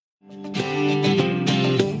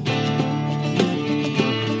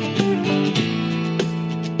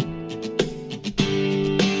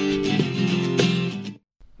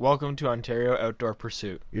welcome to Ontario Outdoor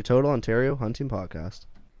Pursuit. Your Total Ontario Hunting Podcast.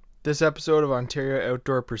 This episode of Ontario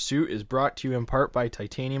Outdoor Pursuit is brought to you in part by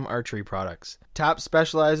Titanium Archery Products. TAP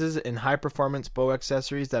specializes in high-performance bow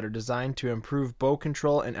accessories that are designed to improve bow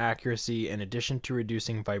control and accuracy in addition to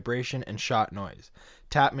reducing vibration and shot noise.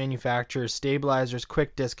 TAP manufactures stabilizers,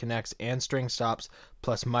 quick disconnects, and string stops,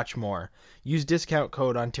 plus much more. Use discount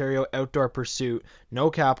code Ontario Outdoor Pursuit, no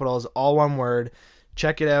capitals, all one word.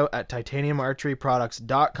 Check it out at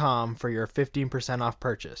titaniumarcheryproducts.com for your 15% off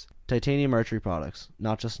purchase. Titanium Archery Products,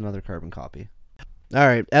 not just another carbon copy. All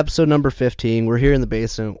right, episode number 15. We're here in the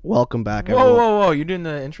basement. Welcome back, everyone. Whoa. You're doing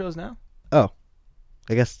the intros now? Oh,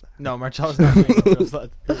 I guess. No, Marcello's not doing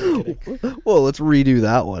intros. Well, let's redo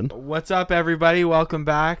that one. What's up, everybody? Welcome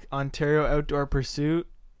back. Ontario Outdoor Pursuit,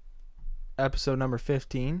 episode number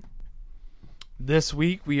 15. This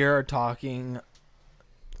week, we are talking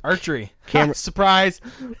archery. Surprise!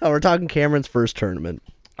 Oh, we're talking Cameron's first tournament.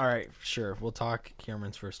 All right, sure. We'll talk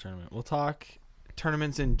Cameron's first tournament. We'll talk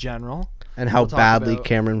tournaments in general. And how badly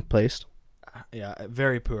Cameron placed. Yeah,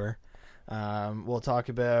 very poor. We'll talk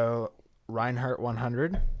about Reinhardt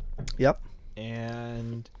 100. Yep.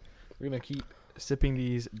 And we're going to keep sipping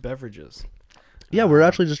these beverages. Yeah, we're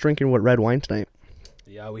actually just drinking red wine tonight.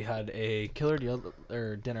 Yeah, we had a killer deal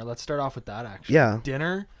or dinner. Let's start off with that, actually. Yeah.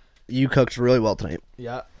 Dinner. You cooked really well tonight.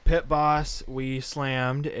 Yeah. Pit Boss, we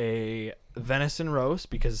slammed a venison roast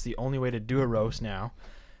because it's the only way to do a roast now.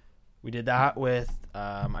 We did that with,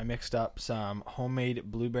 I mixed up some homemade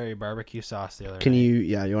blueberry barbecue sauce the other night.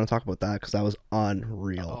 You want to talk about that? Because that was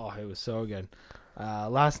unreal. Oh, it was so good.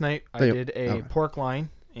 Last night I did a pork loin,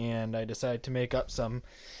 and I decided to make up some.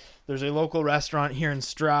 There's a local restaurant here in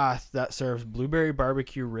Strath that serves blueberry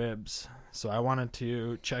barbecue ribs. So I wanted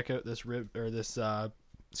to check out this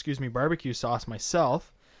barbecue sauce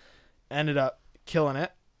myself. Ended up killing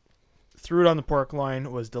it. Threw it on the pork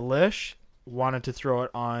loin. Was delish. Wanted to throw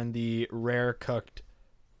it on the rare cooked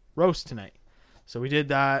roast tonight. So we did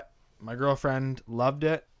that. My girlfriend loved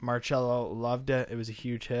it. Marcello loved it. It was a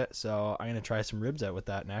huge hit. So I'm going to try some ribs out with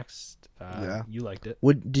that next. Yeah. You liked it.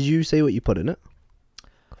 Did you say what you put in it?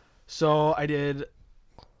 So I did.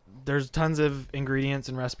 There's tons of ingredients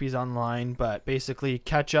and recipes online, but basically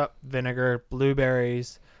ketchup, vinegar,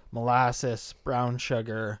 blueberries, molasses, brown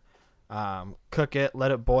sugar. Cook it,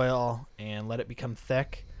 let it boil, and let it become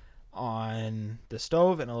thick on the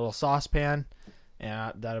stove in a little saucepan.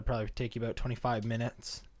 And that'll probably take you about 25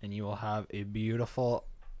 minutes, and you will have a beautiful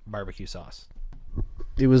barbecue sauce.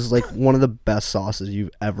 It was like one of the best sauces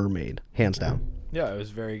you've ever made, hands down. Yeah, it was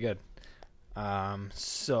very good.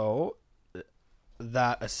 So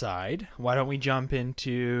that aside, why don't we jump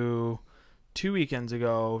into 2 weekends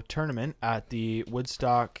ago tournament at the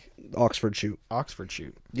Woodstock Oxford Shoot.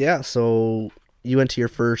 Yeah, so you went to your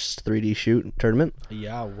first 3D shoot tournament.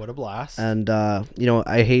 Yeah, what a blast. And,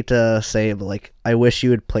 I hate to say it, but, I wish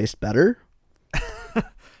you had placed better.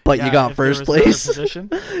 But you got first place.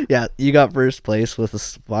 Yeah, you got first place with a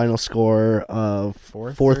final score of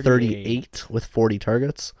 438 with 40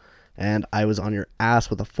 targets. And I was on your ass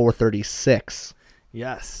with a 436.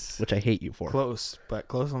 Yes. Which I hate you for. Close, but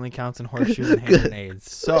close only counts in horseshoes and hand grenades.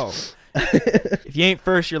 So, if you ain't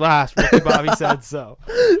first, you're last. Ricky Bobby said so.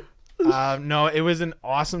 No, it was an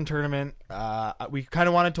awesome tournament. We kind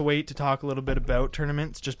of wanted to wait to talk a little bit about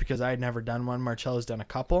tournaments just because I had never done one. Marcello's done a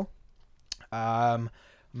couple.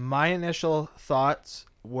 My initial thoughts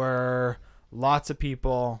were lots of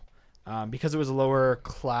people, because it was a lower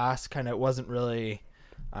class, it wasn't really,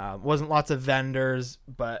 wasn't lots of vendors,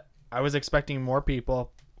 but I was expecting more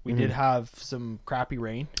people. We did have some crappy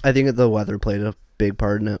rain. I think the weather played a big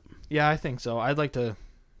part in it. Yeah, I think so. I'd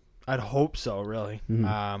hope so, really.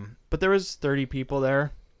 But there was 30 people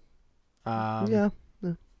there. Yeah.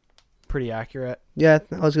 Pretty accurate. Yeah,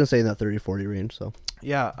 I was going to say in that 30-40 range. So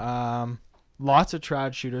yeah, lots of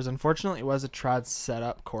trad shooters. Unfortunately, it was a trad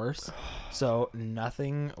setup course, so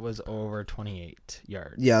nothing was over 28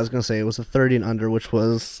 yards. Yeah, I was going to say it was a 30 and under, which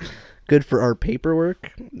was good for our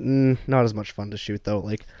paperwork. Not as much fun to shoot, though.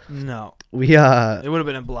 No. It would have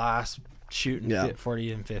been a blast shooting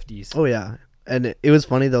 40 and 50s. Oh, yeah. And it was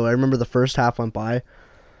funny, though. I remember the first half went by.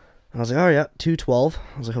 I was like, oh, yeah, 212.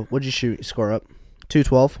 I was like, oh, what'd you shoot? You score up?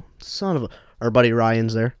 212. Son of a... Our buddy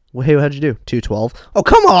Ryan's there. Well, hey, how'd you do? 212. Oh,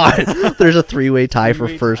 come on! There's a three-way tie for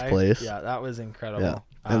first place. Yeah, that was incredible.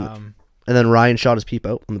 Yeah. And then Ryan shot his peep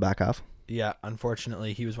out in the back half. Yeah,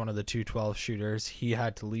 unfortunately, he was one of the 212 shooters. He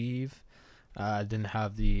had to leave. Didn't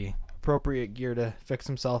have the appropriate gear to fix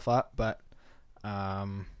himself up, but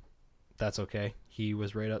that's okay. He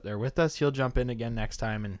was right up there with us. He'll jump in again next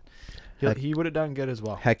time and He would have done good as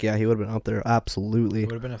well. Heck yeah, he would have been up there. Absolutely. It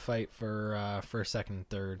would have been a fight for second and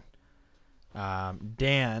third.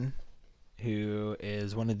 Dan, who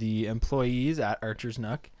is one of the employees at Archer's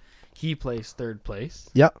Nook, he placed third place.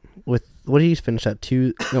 Yeah. With what did he finish at?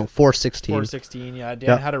 4:16. 4:16. Yeah.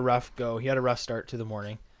 Dan had a rough go. He had a rough start to the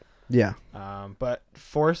morning. Yeah. But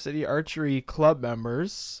Forest City Archery Club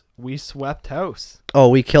members, we swept house. Oh,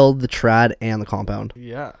 we killed the trad and the compound.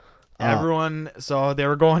 Yeah. Everyone, so they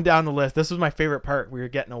were going down the list. This was my favorite part. We were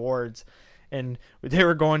getting awards, and they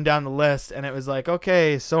were going down the list, and it was like,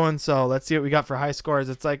 okay, so-and-so, let's see what we got for high scores.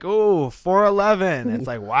 It's like, ooh, 411. It's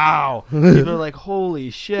like, wow. People are like, holy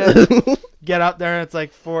shit. Get up there, and it's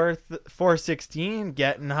like 416,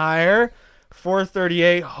 getting higher.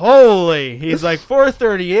 438, holy. He's like,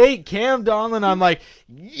 438, Cam Donlin. I'm like,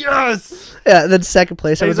 yes. Yeah, and then second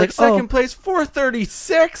place, I was like, second place,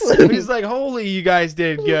 436. And he's like, holy, you guys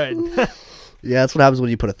did good. Yeah, that's what happens when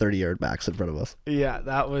you put a 30-yard max in front of us. Yeah,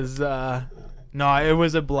 that was, no, it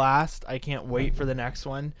was a blast. I can't wait for the next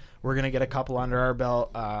one. We're going to get a couple under our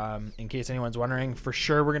belt. In case anyone's wondering, for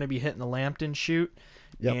sure we're going to be hitting the Lambton shoot.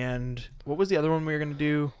 Yep. And what was the other one we were going to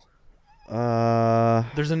do?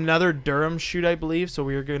 There's another Durham shoot, I believe, so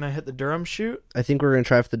we were gonna hit the Durham shoot. I think we're gonna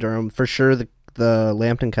try for the Durham for sure. The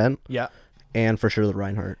Lambton Kent, yeah, and for sure the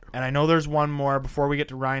Reinhardt. And I know there's one more before we get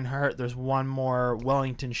to Reinhardt. There's one more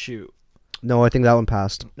Wellington shoot. No, I think that one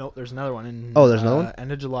passed. Nope, there's another one in. Oh, there's another one.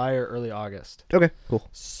 End of July or early August. Okay, cool.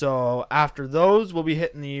 So after those, we'll be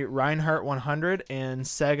hitting the Reinhardt 100 in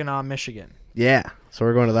Saginaw, Michigan. Yeah, so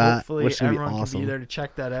we're going to that. Hopefully, which everyone awesome. can be there to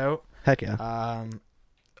check that out. Heck yeah.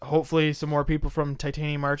 Hopefully some more people from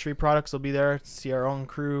Titanium Archery Products will be there to see our own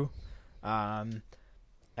crew.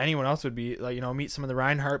 Anyone else would be, like, meet some of the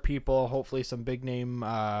Reinhardt people. Hopefully some big name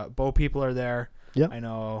bow people are there. Yeah. I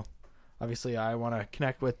know, obviously, I want to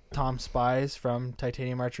connect with Tom Spies from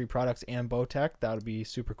Titanium Archery Products and Bowtech. That would be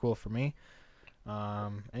super cool for me.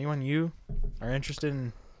 Anyone you are interested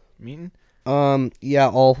in meeting? Yeah,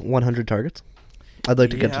 all 100 targets. I'd like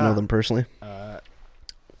to get to know them personally.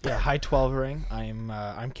 Yeah, high 12 ring.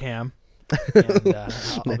 I'm Cam, and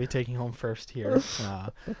I'll be taking home first here.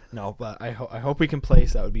 No, but I hope we can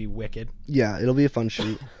place. That would be wicked. Yeah, it'll be a fun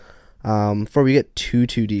shoot. Before we get too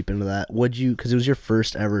deep into that, because it was your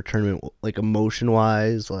first ever tournament, like emotion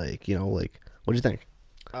wise, like what'd you think?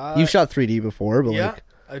 You've shot 3D before, but yeah,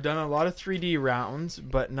 I've done a lot of 3D rounds,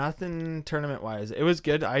 but nothing tournament wise. It was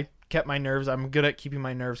good. I kept my nerves. I'm good at keeping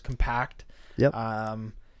my nerves compact. Yep.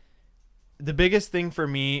 The biggest thing for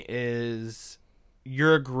me is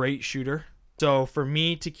you're a great shooter. So for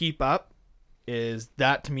me to keep up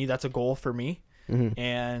to me, that's a goal for me. Mm-hmm.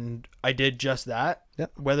 And I did just that.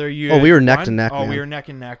 Yep. Whether you we were neck to neck. Oh, man. We were neck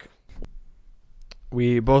and neck.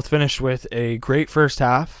 We both finished with a great first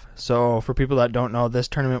half. So for people that don't know, this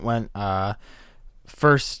tournament went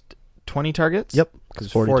first 20 targets. Yep.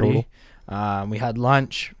 Because 40 total. We had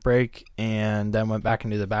lunch, break, and then went back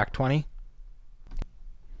into the back 20.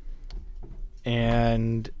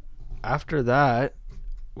 And after that,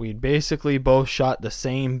 we basically both shot the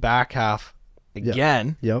same back half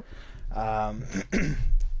again. Yep.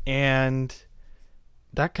 And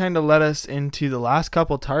that kind of led us into the last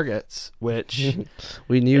couple targets, which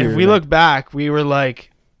we knew. If we look back, we were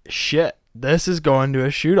like, shit, this is going to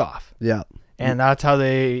a shoot-off. Yeah. And that's how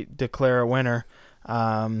they declare a winner.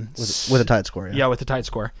 With a tight score, yeah. Yeah, with a tight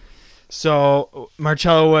score. So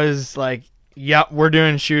Marcello was like, yep, we're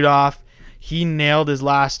doing shoot-off. He nailed his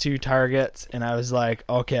last two targets, and I was like,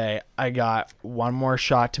 okay, I got one more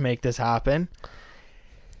shot to make this happen.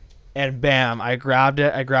 And bam, I grabbed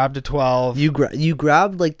it. I grabbed a 12. You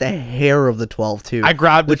grabbed like the hair of the 12 too. I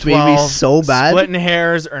grabbed the 12. Which made me so bad. Splitting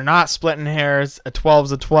hairs or not splitting hairs, a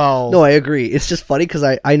 12's a 12. No, I agree. It's just funny because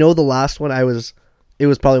I know the last one it was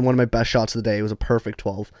probably one of my best shots of the day. It was a perfect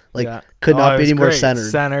 12. Could not be any more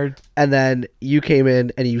centered. And then you came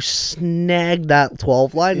in and you snagged that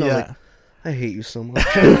 12 line. And I was like, I hate you so much.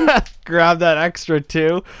 Grab that extra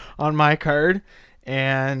 2 on my card,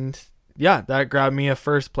 and yeah, that grabbed me a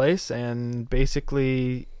first place, and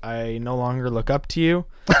basically I no longer look up to you.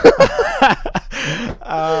 I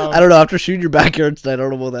don't know, after shooting your backyard tonight, I don't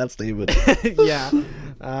know about that statement. Yeah.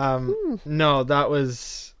 No, that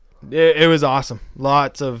was it was awesome.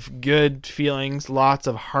 Lots of good feelings, lots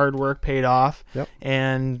of hard work paid off. Yep.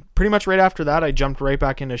 And pretty much right after that I jumped right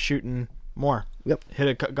back into shooting more. Yep.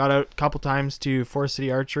 Got out a couple times to Forest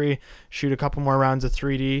City Archery, shoot a couple more rounds of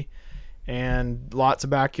 3D, and lots of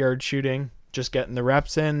backyard shooting. Just getting the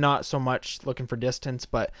reps in, not so much looking for distance,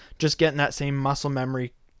 but just getting that same muscle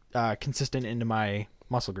memory consistent into my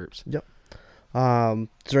muscle groups. Yep.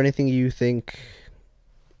 Is there anything you think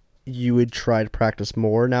you would try to practice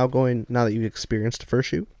more now that you've experienced the first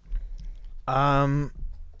shoot? Honestly,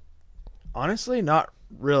 not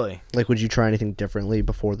really. Like, would you try anything differently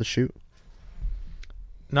before the shoot?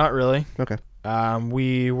 Not really. Okay.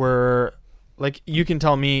 We were, like, you can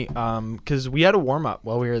tell me, because we had a warm-up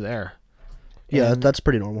while we were there. Yeah, that's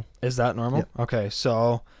pretty normal. Is that normal? Yeah. Okay,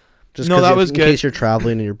 so... Just no, that was good. In case you're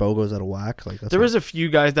traveling and your bow goes out of whack. Like, there was a few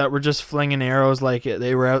guys that were just flinging arrows like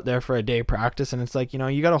they were out there for a day practice, and it's like,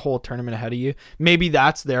 you got a whole tournament ahead of you. Maybe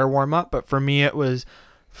that's their warm-up, but for me it was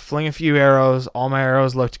fling a few arrows. All my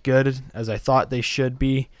arrows looked good, as I thought they should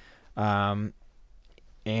be. And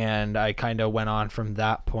I kind of went on from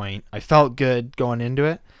that point. I felt good going into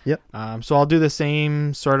it. Yep. So I'll do the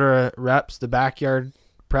same sort of reps, the backyard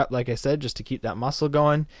prep, like I said, just to keep that muscle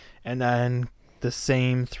going, and then the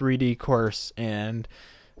same 3D course. And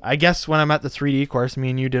I guess when I'm at the 3D course, me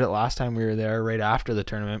and you did it last time we were there right after the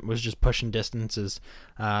tournament, was just pushing distances,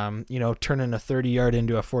 turning a 30-yard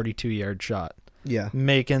into a 42-yard shot. Yeah.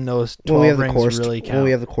 Making those 12 rings really count. When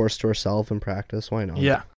we have the course to ourselves in practice, why not?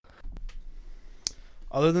 Yeah.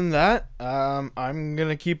 Other than that, I'm going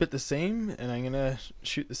to keep it the same, and I'm going to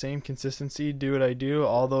shoot the same consistency, do what I do.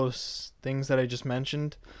 All those things that I just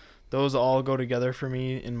mentioned, those all go together for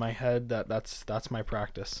me in my head. That's my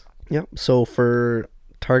practice. Yep. So for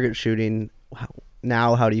target shooting,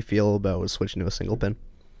 how do you feel about switching to a single pin?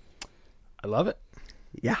 I love it.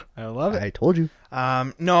 Yeah. I love it. I told you.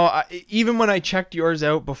 No, even when I checked yours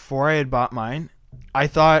out before I had bought mine, I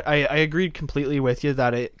thought I agreed completely with you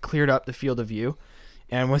that it cleared up the field of view.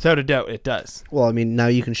 And without a doubt, it does. Well, I mean, now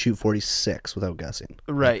you can shoot 46 without guessing.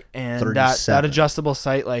 Right, and that adjustable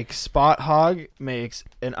sight, like Spot Hog, makes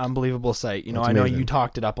an unbelievable sight. I know you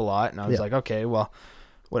talked it up a lot, and I was like, okay, well,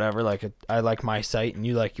 whatever. Like, I like my sight, and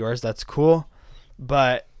you like yours. That's cool.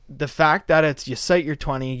 But the fact that it's you sight your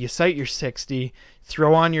 20, you sight your 60,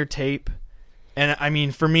 throw on your tape, and I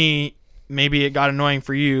mean, for me, maybe it got annoying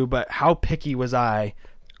for you, but how picky was I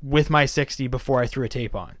with my 60 before I threw a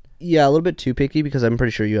tape on? Yeah, a little bit too picky because I'm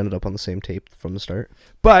pretty sure you ended up on the same tape from the start.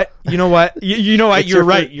 But you know what? You know what? You're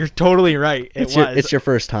right. You're totally right. It's your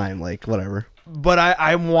first time, like, whatever. But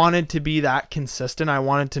I wanted to be that consistent. I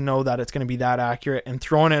wanted to know that it's going to be that accurate, and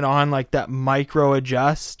throwing it on like that micro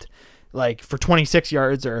adjust, like for 26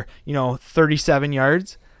 yards or 37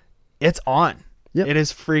 yards, it's on. Yep. It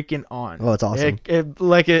is freaking on. Oh, it's awesome.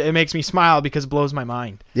 It makes me smile because it blows my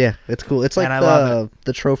mind. Yeah, it's cool. It's like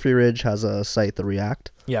the Trophy Ridge has a sight, the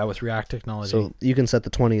React. Yeah, with React technology. So you can set the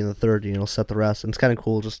 20 and the 30, and it'll set the rest. And it's kind of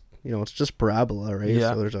cool. Just it's just parabola, right?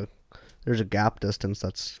 Yeah. So there's a gap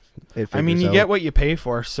distance you get what you pay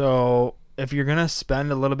for. So if you're gonna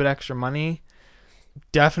spend a little bit extra money,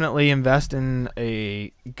 definitely invest in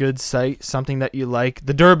a good sight, something that you like.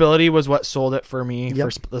 The durability was what sold it for me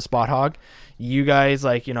for the Spot Hog. You guys,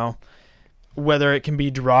 whether it can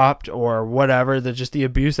be dropped or whatever, just the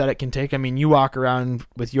abuse that it can take. I mean, you walk around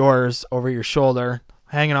with yours over your shoulder,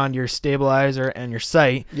 hanging on to your stabilizer and your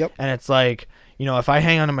sight, and it's like, if I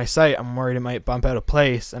hang on to my sight, I'm worried it might bump out of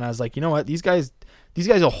place. And I was like, you know what, these guys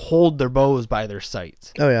will hold their bows by their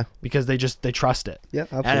sights. Oh yeah, because they trust it. Yeah,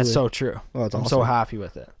 absolutely. And it's so true. Oh, it's I'm awesome. so happy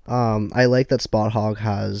with it. I like that Spot Hog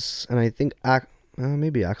has, and I think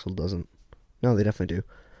maybe Axel doesn't. No, they definitely do.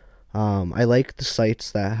 I like the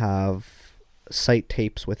sights that have sight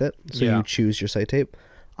tapes with it, so you choose your sight tape.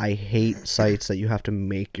 I hate sights that you have to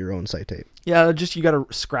make your own sight tape. Yeah, just you got to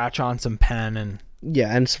scratch on some pen and.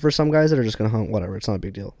 Yeah, and for some guys that are just gonna hunt, whatever, it's not a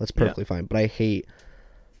big deal. That's perfectly fine. But I hate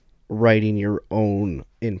writing your own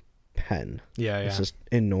in pen. Yeah, it's just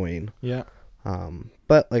annoying. Yeah.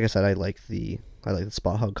 But like I said, I like the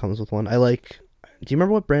Spot Hog comes with one. Do you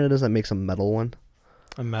remember what brand it is that makes a metal one?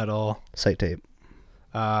 A metal sight tape.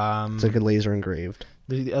 It's like a laser engraved.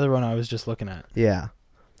 The other one I was just looking at. Yeah.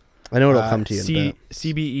 I know it'll come to you in a bit.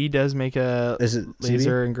 CBE does make a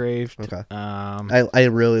laser engraved. Okay. I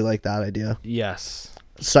really like that idea. Yes.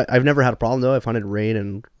 So I've never had a problem though. I've hunted rain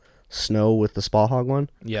and snow with the Spot Hog one.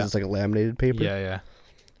 Yeah. It's like a laminated paper. Yeah.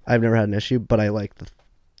 I've never had an issue, but I like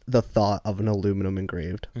the thought of an aluminum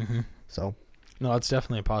engraved. Mm-hmm. So. No, it's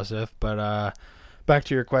definitely a positive. But back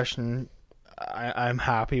to your question, I'm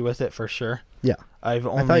happy with it for sure. Yeah. I've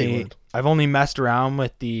only messed around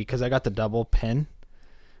with because I got the double pin.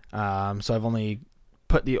 So I've only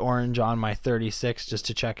put the orange on my 36 just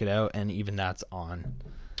to check it out, and even that's on.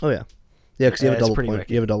 Oh yeah, because you have a double pointer.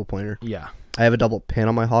 You have a double pointer. Yeah, I have a double pin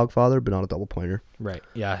on my Hogfather, but not a double pointer. Right.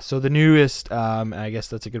 Yeah. So the newest, I guess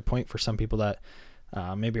that's a good point for some people that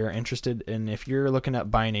maybe are interested. And if you're looking at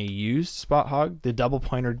buying a used Spot Hogg, the double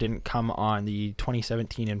pointer didn't come on the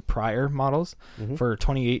 2017 and prior models. For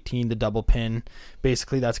 2018, the double pin,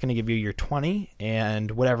 basically that's going to give you your 20,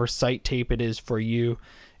 and whatever sight tape it is for you,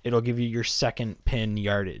 it'll give you your second pin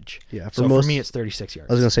yardage. Yeah. For me, it's 36 yards.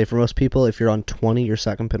 I was going to say, for most people, if you're on 20, your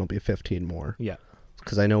second pin will be 15 more. Yeah.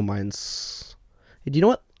 Because I know mine's... Do you know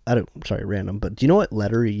what... Sorry, random, but do you know what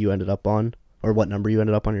letter you ended up on? Or what number you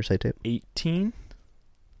ended up on your sight tape? 18.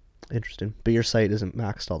 Interesting. But your sight isn't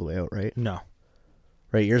maxed all the way out, right? No.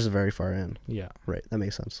 Right, yours is very far in. Yeah. Right, that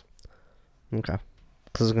makes sense. Okay.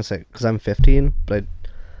 Because I was going to say, because I'm 15, but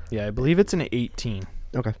Yeah, I believe it's an 18.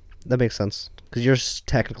 Okay, that makes sense. Because yours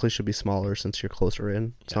technically should be smaller since you're closer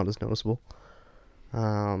in. It's not as noticeable.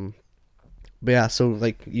 But yeah, so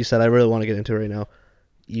like you said, I really want to get into it right now.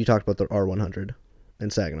 You talked about the R100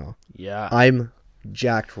 in Saginaw. Yeah. I'm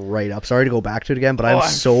jacked right up. Sorry to go back to it again, but I'm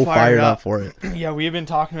so fired up for it. Yeah, we've been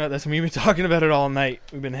talking about this, and we've been talking about it all night.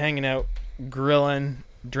 We've been hanging out, grilling,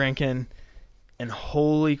 drinking, and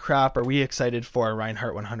holy crap, are we excited for a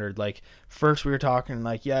Reinhardt 100. Like, first we were talking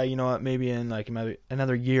like, yeah, you know what, maybe in like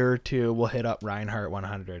another year or two, we'll hit up Reinhardt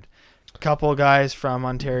 100. Couple guys from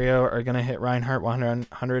Ontario are going to hit Reinhardt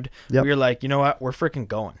 100. Yep. We were like, you know what, we're freaking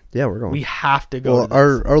going. Yeah, we're going. We have to go. Well,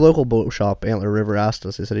 our local boat shop, Antler River, asked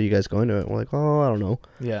us, they said, are you guys going to it? And we're like, oh, I don't know.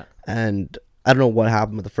 Yeah. And I don't know what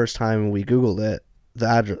happened, but the first time we Googled it, the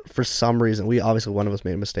address, for some reason, one of us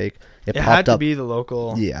made a mistake. It had to be the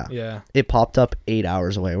local. Yeah. Yeah. It popped up 8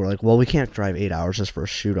 hours away. We're like, well, we can't drive 8 hours just for a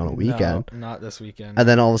shoot on a weekend. No, not this weekend. And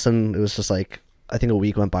then all of a sudden, it was just like, I think a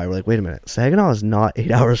week went by. We're like, wait a minute, Saginaw is not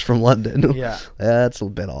 8 hours from London. Yeah. That's a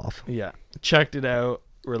bit off. Yeah. Checked it out.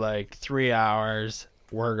 We're like 3 hours.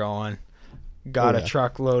 We're going. Got a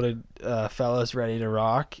truck loaded fellas ready to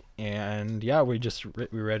rock. And yeah, we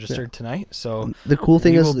registered tonight. So the cool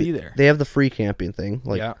thing is we'll be there. They have the free camping thing.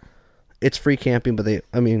 Like, it's free camping, but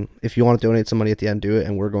if you want to donate some money at the end, do it.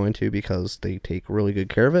 And we're going to, because they take really good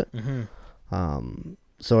care of it. Mm-hmm.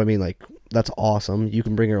 So, like, that's awesome. You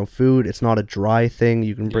can bring your own food. It's not a dry thing.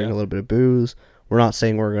 You can bring a little bit of booze. We're not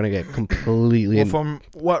saying we're going to get completely... Well, from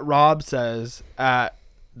what Rob says at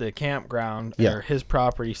the campground, or his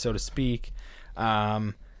property, so to speak,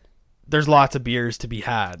 there's lots of beers to be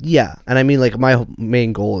had. Yeah, and like, my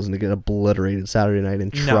main goal isn't to get obliterated Saturday night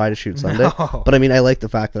and try to shoot Sunday. No. But, I like the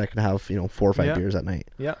fact that I can have, 4 or 5 beers at night.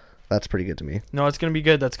 Yeah. That's pretty good to me. No, it's going to be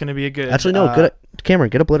good. That's going to be a good... Actually, no,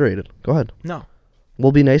 Cameron, get obliterated. Go ahead. No.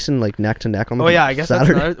 We'll be nice and like neck to neck on the I guess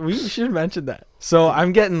Saturday. We should mention that. So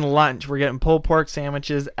I'm getting lunch. We're getting pulled pork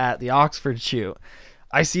sandwiches at the Oxford shoot.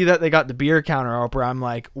 I see that they got the beer counter open. I'm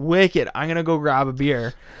like, wicked. I'm going to go grab a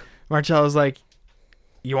beer. Marcello's like,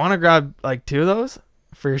 you want to grab like 2 of those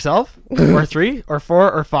for yourself? Or 3 or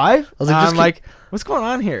 4 or 5? I'm like, what's going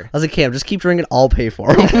on here? I was like, Cam, just keep drinking. I'll pay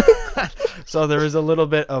for them. So there was a little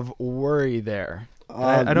bit of worry there.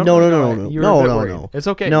 I don't No. It's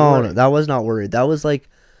okay. No, that was not worried. That was like,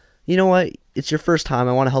 you know what? It's your first time.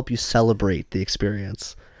 I want to help you celebrate the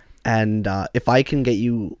experience. And if I can get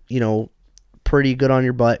you, pretty good on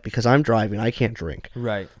your butt, because I'm driving, I can't drink.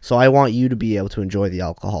 Right. So I want you to be able to enjoy the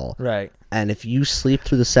alcohol. Right. And if you sleep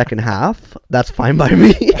through the second half, that's fine by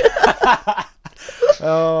me.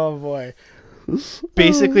 Oh, boy.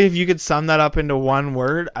 Basically, if you could sum that up into one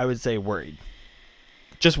word, I would say worried.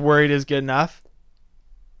 Just worried is good enough.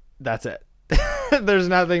 That's it. There's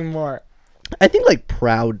nothing more. I think like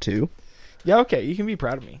proud too. Yeah, okay. You can be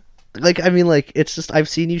proud of me. Like, it's just, I've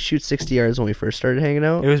seen you shoot 60 yards when we first started hanging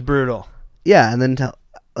out. It was brutal. Yeah, and then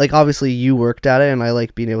obviously you worked at it, and I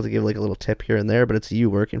like being able to give like a little tip here and there, but it's you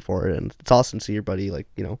working for it, and it's awesome to see your buddy oh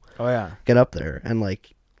yeah, get up there, and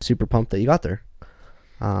like super pumped that you got there.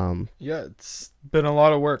 Yeah, it's been a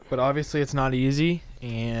lot of work, but obviously it's not easy,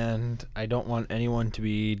 and I don't want anyone to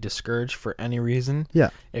be discouraged for any reason. Yeah.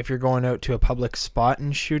 If you're going out to a public spot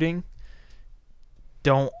and shooting,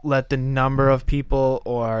 don't let the number of people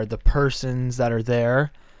or the persons that are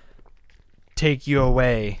there take you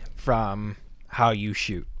away from how you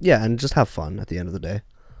shoot. Yeah, and just have fun at the end of the day.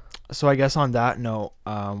 So I guess on that note,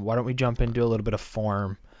 why don't we jump into a little bit of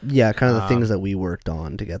form? Yeah, kind of the things that we worked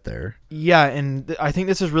on to get there. Yeah, and I think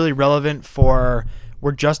this is really relevant for...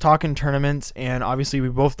 We're just talking tournaments, and obviously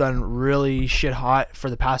we've both done really shit hot for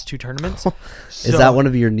the past 2 tournaments. Is that one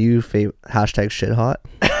of your new hashtag shit hot?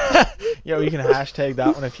 Yeah, we can hashtag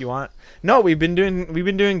that one if you want. No, we've been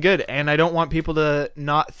doing good, and I don't want people to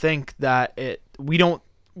not think that we don't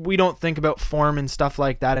think about form and stuff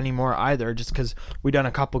like that anymore either, just because we've done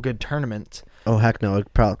a couple good tournaments. Oh, heck no.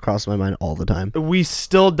 It crosses my mind all the time. We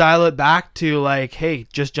still dial it back to like, hey,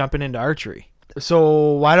 just jumping into archery.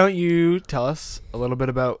 So why don't you tell us a little bit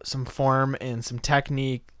about some form and some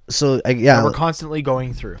technique? So that we're constantly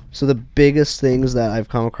going through. So the biggest things that I've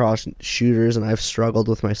come across in shooters and I've struggled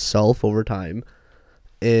with myself over time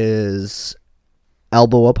is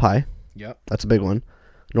elbow up high. Yep, that's a big one.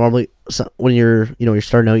 Normally, when you're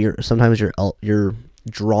starting out, sometimes your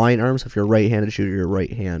drawing arms. If you're a right-handed shooter, your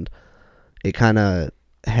right hand, it kind of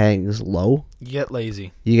hangs low. You get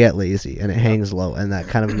lazy, and it hangs low, and that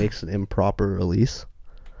kind of makes an improper release.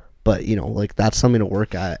 But that's something to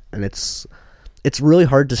work at, and it's really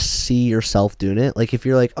hard to see yourself doing it. Like if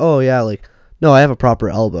you're like, oh yeah, like no, I have a proper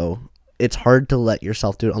elbow. It's hard to let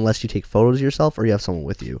yourself do it unless you take photos of yourself or you have someone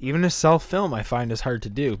with you. Even a self-film I find is hard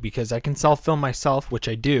to do because I can self-film myself, which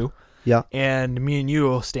I do. Yeah. And me and you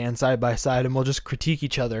will stand side by side and we'll just critique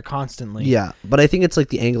each other constantly. Yeah, but I think it's like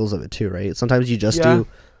the angles of it too, right? Sometimes you just do,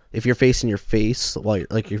 if you're facing your face while you're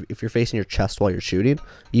if you're facing your chest while you're shooting,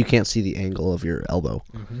 you can't see the angle of your elbow.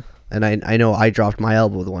 Mm-hmm. And I know I dropped my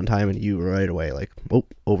elbow the one time and you were right away like, oh,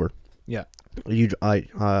 over. Yeah. You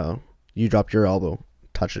dropped your elbow.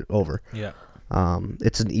 Touch it over. Yeah.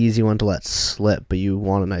 It's an easy one to let slip, but you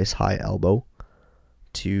want a nice high elbow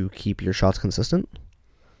to keep your shots consistent.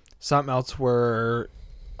 Something else we're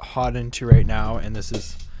hot into right now, and this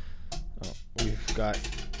is we've got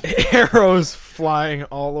arrows flying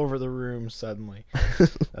all over the room suddenly.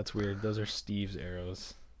 That's weird. Those are Steve's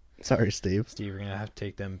arrows. Sorry, Steve. Steve, we're gonna have to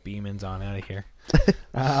take them beamins on out of here.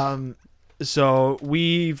 So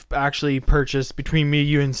we've actually purchased, between me,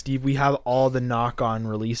 you, and Steve, we have all the knock-on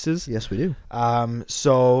releases. Yes, we do.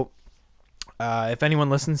 So if anyone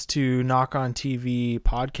listens to Knock On TV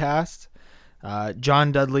podcast,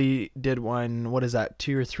 John Dudley did one,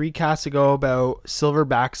 2 or 3 casts ago about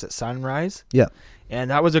silverbacks at sunrise. Yeah. And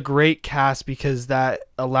that was a great cast because that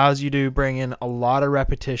allows you to bring in a lot of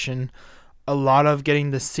repetition, a lot of getting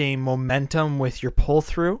the same momentum with your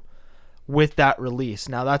pull-through with that release.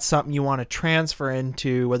 Now that's something you want to transfer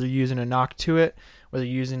into, whether you're using a Noctuit, whether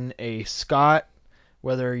you're using a Scott,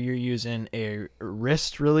 whether you're using a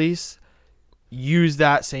wrist release. Use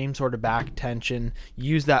that same sort of back tension.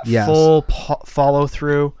 Use that full follow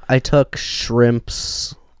through. I took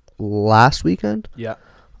Shrimps last weekend. Yeah.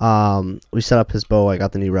 We set up his bow. I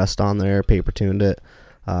got the new rest on there, paper tuned it.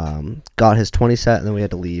 Got his 20 set, and then we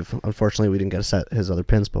had to leave. Unfortunately, we didn't get to set his other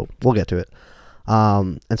pins, but we'll get to it.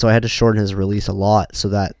 And so I had to shorten his release a lot so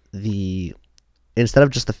that instead of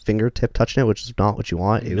just the fingertip touching it, which is not what you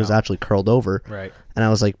want, it was actually curled over. Right. And I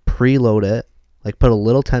was like, preload it, like put a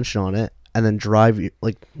little tension on it, and then drive.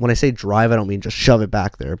 Like when I say drive, I don't mean just shove it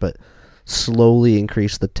back there, but slowly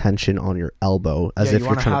increase the tension on your elbow as if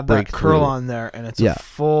you're trying to break through. Curl on there, and it's a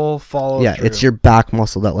full follow. Yeah, it's your back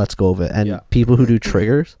muscle that lets go of it. And people who do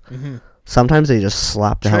triggers, sometimes they just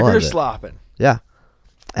slap the hell out of it. Trigger slapping. Yeah.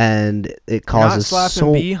 And it causes You're not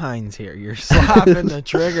slapping behinds here. You're slapping the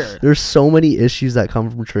trigger. There's so many issues that come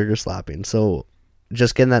from trigger slapping. So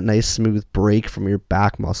just getting that nice smooth break from your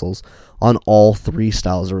back muscles on all 3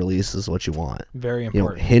 styles of release is what you want. Very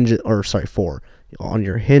important. Hinges, 4. On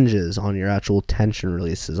your hinges, on your actual tension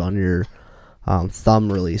releases, on your thumb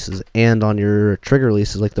releases, and on your trigger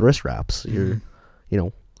releases like the wrist wraps.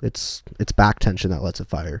 It's back tension that lets it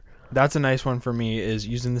fire. That's a nice one for me, is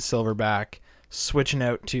using the silverback, switching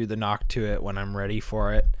out to the Noctuit when I'm ready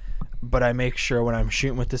for it. But I make sure when I'm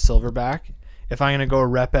shooting with the silverback, if I'm going to go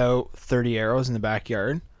rep out 30 arrows in the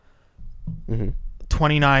backyard,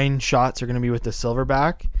 29 shots are going to be with the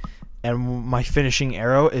silverback, and my finishing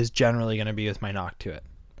arrow is generally going to be with my Noctuit.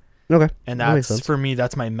 Okay. And that's, for me,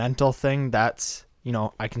 that's my mental thing. That's,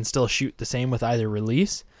 I can still shoot the same with either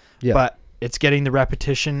release, but it's getting the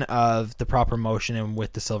repetition of the proper motion and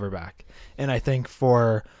with the silverback. And I think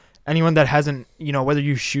for anyone that hasn't, whether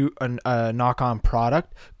you shoot a knock-on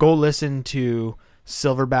product, go listen to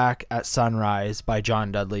Silverback at Sunrise by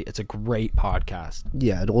John Dudley. It's a great podcast.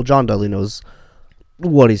 Yeah, well, John Dudley knows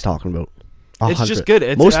what he's talking about. 100. It's just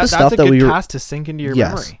good. Most of the stuff that we cast to sink into your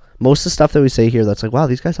memory. Most of the stuff that we say here, that's like, wow,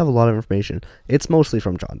 these guys have a lot of information. It's mostly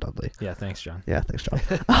from John Dudley. Yeah, thanks, John. Yeah, thanks,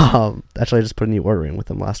 John. Actually, I just put a new order in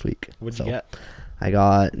with him last week. What'd you get? I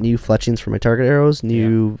got new fletchings for my target arrows,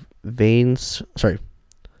 new fletchings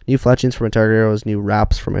for my target arrows, new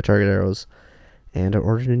wraps for my target arrows, and I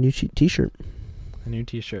ordered a new t-shirt. A new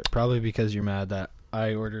t-shirt. Probably because you're mad that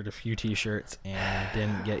I ordered a few t-shirts and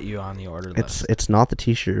didn't get you on the order list. It's not the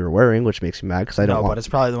t-shirt you're wearing, which makes me mad because I don't want... No, but it's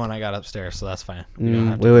probably the one I got upstairs, so that's fine.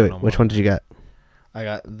 Wait. Which one did you get? I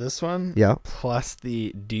got this one. Yeah. Plus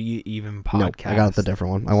the Do You Even podcast. No, I got the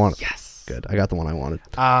different one. I want it. Yes. Good. I got the one I wanted.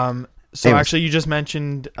 So actually, you just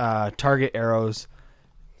mentioned target arrows.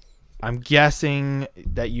 I'm guessing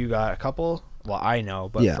that you got a couple Well, I know,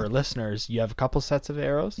 but for listeners, you have a couple sets of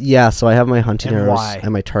arrows? Yeah, so I have my hunting arrows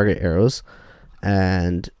and my target arrows.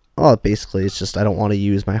 And, basically it's just I don't want to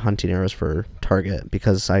use my hunting arrows for target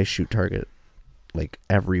because I shoot target, like,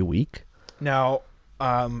 every week. Now,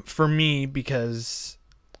 for me, because...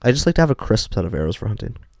 I just like to have a crisp set of arrows for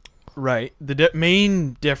hunting. Right. The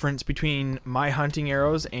main difference between my hunting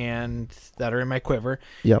arrows and that are in my quiver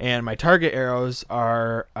and my target arrows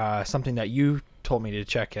are something that you told me to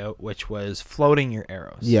check out, which was floating your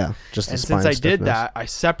arrows. Yeah, just the spine since I stiffness. did that, I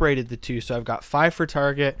separated the two, so I've got 5 for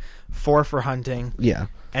target, 4 for hunting. Yeah.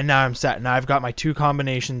 And now I'm set. Now I've got my 2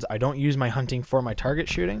 combinations. I don't use my hunting for my target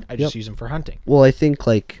shooting. I just use them for hunting. Well, I think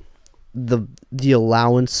like the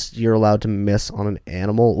allowance you're allowed to miss on an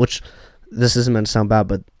animal, which this isn't meant to sound bad,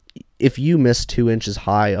 but if you miss 2 inches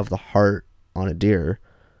high of the heart on a deer,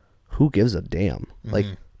 who gives a damn? Mm-hmm. Like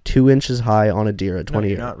 2 inches high on a deer at 20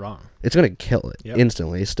 you're not wrong. It's going to kill it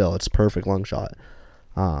instantly still. It's a perfect lung shot.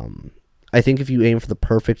 I think if you aim for the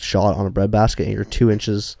perfect shot on a breadbasket and you're 2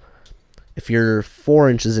 inches, if you're 4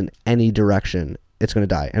 inches in any direction, it's going to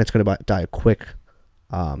die. And it's going to die a quick,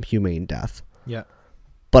 humane death. Yeah.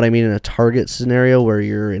 But I mean, in a target scenario where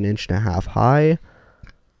you're 1.5 inches high,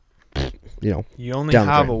 you only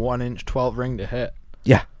have a 1-inch 12 ring to hit.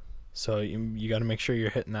 Yeah. So you got to make sure you're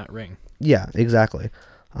hitting that ring. Yeah, exactly.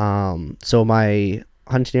 So my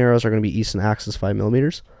hunting arrows are going to be Easton Axis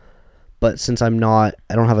 5mm, but since I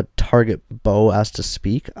don't have a target bow as to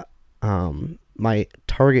speak, my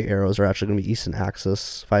target arrows are actually going to be Easton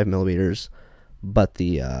Axis 5mm, but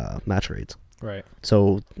the match rates. Right.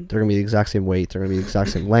 So they're going to be the exact same weight. They're going to be the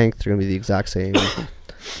exact same length. They're going to be the exact same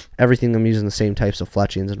everything. I'm using the same types of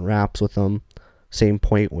fletchings and wraps with them. Same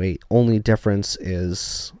point weight. Only difference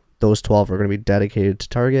is those 12 are going to be dedicated to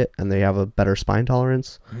target, and they have a better spine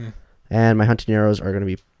tolerance. Mm-hmm. And my hunting arrows are going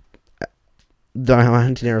to be... my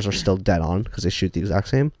hunting arrows are still dead on because they shoot the exact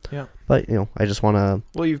same. Yeah. But, I just want to...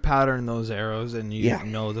 Well, you've patterned those arrows, and you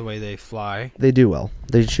know the way they fly. They do well.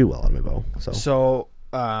 They shoot well on my bow. So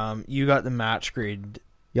you got the match grade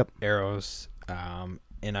arrows,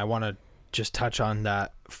 and I want to just touch on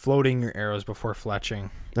that floating your arrows before fletching.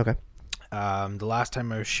 Okay. The last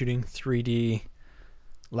time I was shooting 3D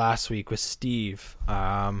last week with Steve,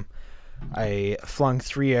 I flung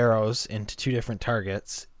 3 arrows into 2 different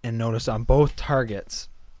targets, and noticed on both targets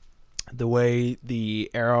the way the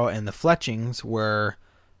arrow and the fletchings were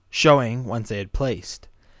showing once they had placed.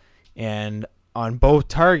 And on both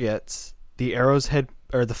targets, the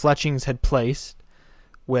fletchings had placed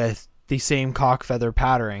with the same cock feather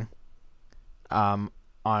patterning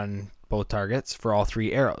on both targets for all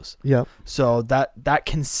 3 arrows. Yeah. So that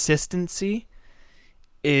consistency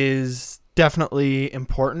is definitely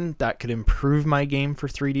important. That could improve my game for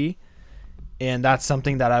 3D, and that's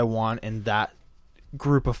something that I want in that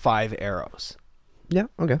group of 5 arrows. Yeah.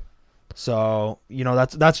 Okay. So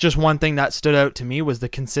that's just one thing that stood out to me was the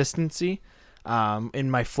consistency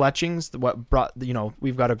in my fletchings. What brought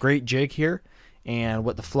we've got a great jig here, and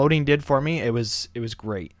what the floating did for me, it was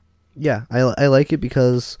great. Yeah, I like it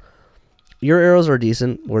because your arrows are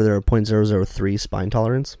decent where they're a .003 spine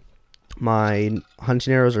tolerance. My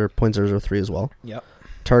hunting arrows are .003 as well. Yep.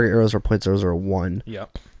 Target arrows are .001.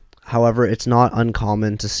 Yep. However, it's not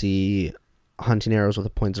uncommon to see hunting arrows with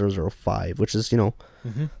a .005, which is,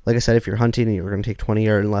 like I said, if you're hunting and you're going to take 20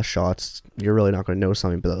 yard and less shots, you're really not going to know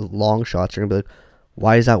something. But the long shots, you're going to be like,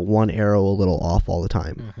 why is that one arrow a little off all the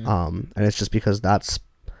time? Mm-hmm. And it's just because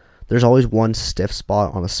there's always one stiff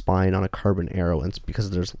spot on a spine on a carbon arrow, and it's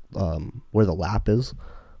because there's where the lap is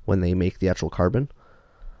when they make the actual carbon.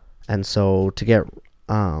 And so to get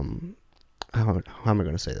how am I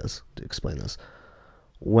going to say this to explain this?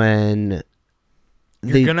 When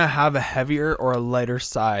you're going to have a heavier or a lighter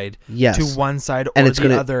side to one side or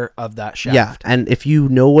the other of that shaft. Yeah, and if you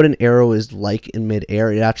know what an arrow is like in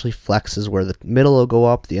midair, it actually flexes where the middle will go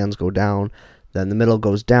up, the ends go down, then the middle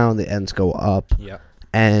goes down, the ends go up. Yeah.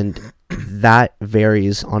 And that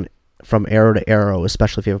varies from arrow to arrow,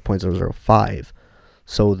 especially if you have a .005.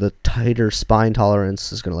 So the tighter spine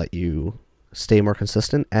tolerance is going to let you stay more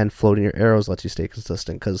consistent, and floating your arrows lets you stay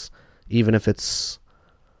consistent, because even if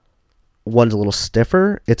one's a little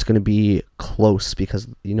stiffer, it's going to be close because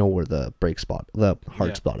you know where the break spot, the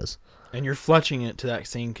hard spot is. And you're fletching it to that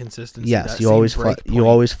same consistency. Yes, you always fletch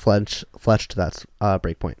to that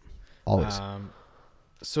break point. Always.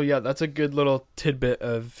 So yeah, that's a good little tidbit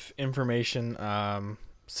of information.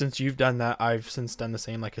 Since you've done that, I've since done the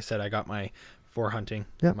same. Like I said, I got my 4 hunting.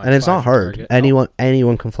 Yeah, and it's not hard.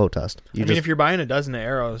 Anyone can float test. If you're buying a dozen of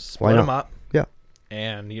arrows, split them up. Yeah.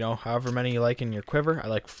 and however many you like in your quiver. I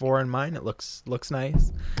like 4 in mine. It looks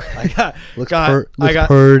nice. I got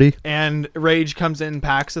pretty. And Rage comes in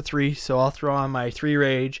packs of 3, so I'll throw on my 3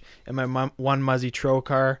 Rage and my 1 Muzzy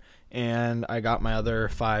Trokar, and I got my other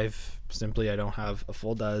 5. Simply, I don't have a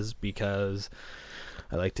full does because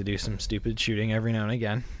I like to do some stupid shooting every now and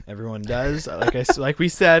again. Everyone does. Like we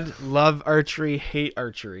said, love archery, hate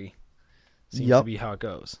archery. Seems to be how it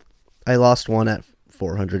goes. I lost one at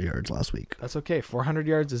 400 yards last week. That's okay. 400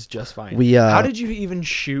 yards is just fine. How did you even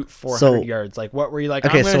shoot 400 yards? Like, what were you like?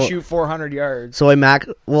 Okay, I'm going to shoot 400 yards. So we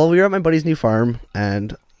were at my buddy's new farm,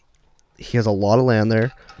 and he has a lot of land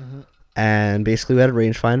there. Mm-hmm. And basically we had a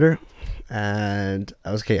rangefinder, and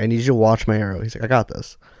I was, okay, I need you to watch my arrow. He's like, I got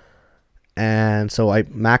this. And so I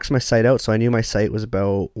maxed my sight out, so I knew my sight was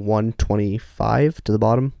about 125 to the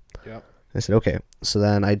bottom. Yep. I said, okay. So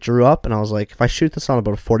then I drew up, and I was like, if I shoot this on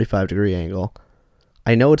about a 45-degree angle,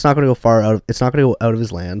 I know it's not going to go far out. It's not going to go out of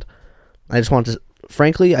his land. I just wanted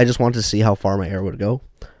to see how far my arrow would go.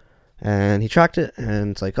 And he tracked it,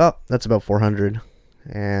 and it's like, oh, that's about 400.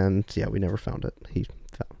 And yeah, we never found it.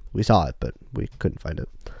 We saw it, but we couldn't find it.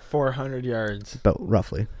 400 yards. About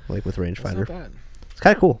roughly, like with rangefinder. That's not bad. It's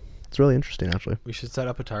kind of cool. It's really interesting, actually. We should set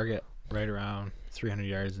up a target right around 300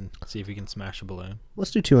 yards and see if we can smash a balloon.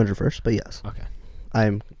 Let's do 200 first, but yes. Okay.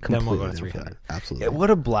 I'm completely then we'll go to 300. Absolutely. Yeah, what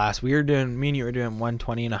a blast. Me and you were doing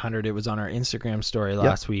 120 and 100. It was on our Instagram story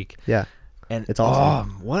last week. Yeah. And it's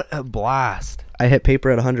awesome. What a blast. I hit paper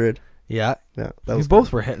at 100. Yeah. Yeah. We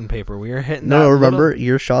both were hitting paper. We were hitting remember,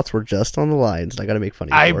 your shots were just on the lines, and I got to make fun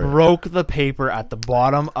of you. I broke the paper at the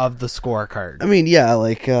bottom of the scorecard. I mean, yeah,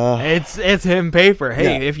 like... It's hitting paper.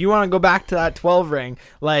 Hey, if you want to go back to that 12 ring,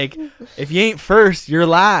 like, if you ain't first, you're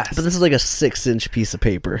last. But this is like a 6-inch piece of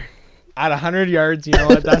paper. At 100 yards, you know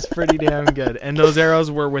what? That's pretty damn good. And those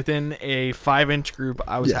arrows were within a 5-inch group.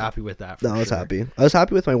 I was happy with that. I was happy. I was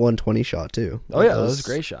happy with my 120 shot, too. Oh, yeah, that was a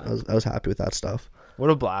great shot. I was happy with that stuff. What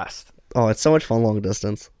a blast. Oh, it's so much fun long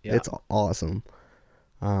distance. Yeah. It's awesome.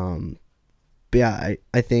 But yeah,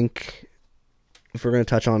 I think if we're going to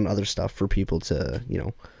touch on other stuff for people to,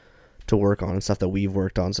 to work on and stuff that we've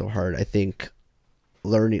worked on so hard, I think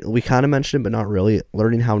we kind of mentioned it, but not really,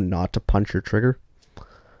 learning how not to punch your trigger.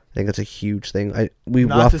 I think that's a huge thing.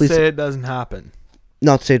 Not to say it doesn't happen.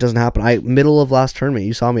 Not to say it doesn't happen. Middle of last tournament,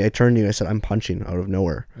 you saw me. I turned to you. I said, I'm punching out of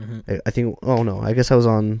nowhere. Mm-hmm. I think, oh no, I guess I was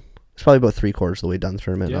on, it's probably about 3/4 of the way done the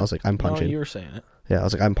tournament. Yeah. And I was like, I'm punching. No, you were saying it. Yeah, I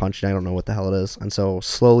was like, I'm punching. I don't know what the hell it is. And so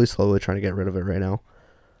slowly trying to get rid of it right now.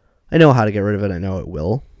 I know how to get rid of it. I know it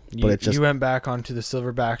will. But it just... You went back onto the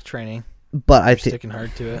silverback training. But I think... Sticking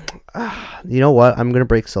hard to it. You know what? I'm going to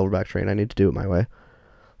break silverback train. I need to do it my way.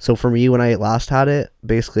 So for me, when I last had it,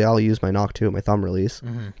 basically I'll use my Nock 2 at my thumb release.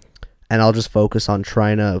 Mm-hmm. And I'll just focus on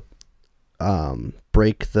trying to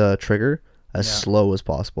break the trigger as slow as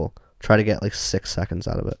possible. Try to get like 6 seconds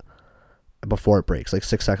out of it before it breaks, like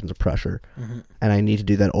 6 seconds of pressure. Mm-hmm. And I need to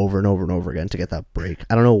do that over and over and over again to get that break.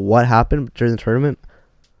 I don't know what happened during the tournament.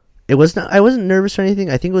 I wasn't nervous or anything.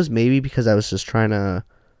 I think it was maybe because I was just trying to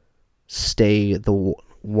stay the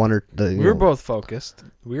one or the... We were both focused.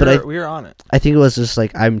 We were on it. I think it was just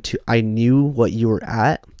like I knew what you were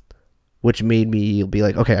at, which made me be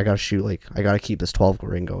like, okay, I gotta shoot. Like I gotta keep this 12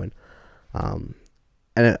 ring going.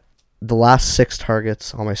 The last 6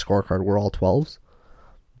 targets on my scorecard were all 12s,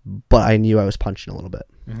 but I knew I was punching a little bit,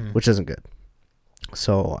 which isn't good.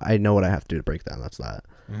 So I know what I have to do to break that. And that's that.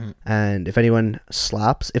 Mm-hmm. And if anyone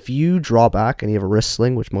slaps, if you draw back and you have a wrist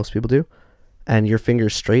sling, which most people do, and your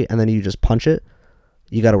finger's straight, and then you just punch it,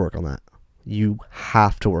 you got to work on that. You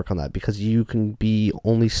have to work on that because you can be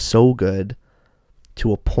only so good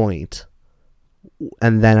to a point,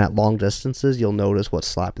 and then at long distances, you'll notice what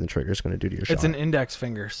slapping the trigger is going to do to your shot. It's an index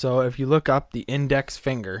finger. So if you look up the index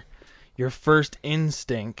finger, your first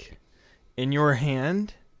instinct in your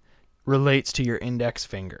hand relates to your index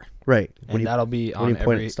finger. Right. And that'll be on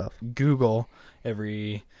every Google,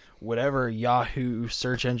 every whatever Yahoo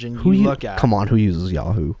search engine you look at. Come on, who uses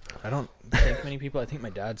Yahoo? I don't think many people. I think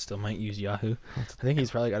my dad still might use Yahoo. I think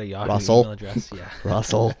he's probably got a Yahoo email address. Yeah.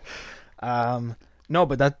 Russell. No,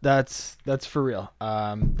 but that's for real.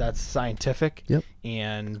 That's scientific. Yep.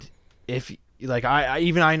 And if like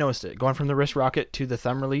I noticed it going from the wrist rocket to the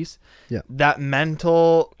thumb release. Yeah. That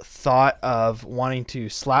mental thought of wanting to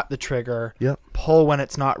slap the trigger, pull when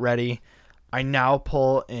it's not ready. I now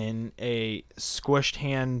pull in a squished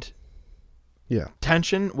hand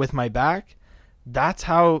tension with my back. That's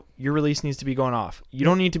how your release needs to be going off. You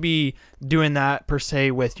don't need to be doing that per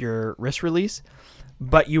se with your wrist release,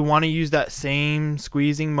 But you want to use that same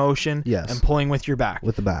squeezing motion and pulling with your back.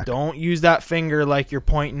 With the back. Don't use that finger like you're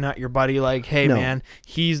pointing at your buddy like, hey, man,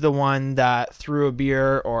 he's the one that threw a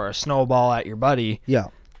beer or a snowball at your buddy. Yeah.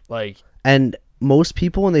 Like, and most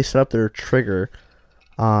people, when they set up their trigger,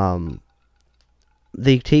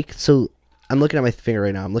 they take... So I'm looking at my finger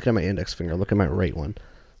right now. I'm looking at my index finger. I'm looking at my right one.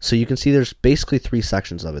 So you can see there's basically 3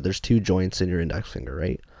 sections of it. There's 2 joints in your index finger,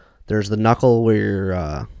 right? There's the knuckle where you're...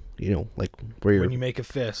 where you're... When you make a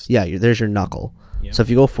fist. Yeah, there's your knuckle. Yep. So if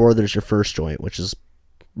you go forward, there's your first joint, which is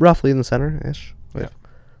roughly in the center-ish. Yeah.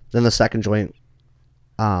 Then the second joint.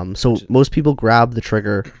 So most people grab the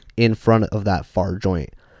trigger in front of that far joint.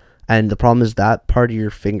 And the problem is that part of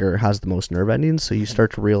your finger has the most nerve endings, so you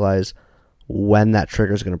start to realize when that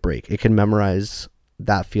trigger is going to break. It can memorize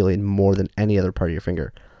that feeling more than any other part of your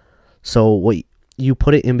finger. So you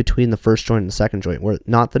put it in between the first joint and the second joint, where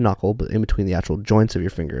not the knuckle, but in between the actual joints of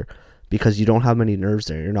your finger, because you don't have many nerves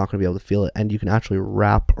there. You're not going to be able to feel it, and you can actually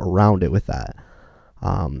wrap around it with that.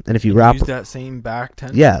 And if you wrap... Use that same back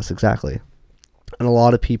tendon? Yes, exactly. And a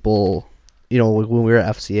lot of people, when we were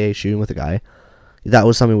at FCA shooting with a guy, that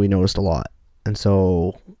was something we noticed a lot. And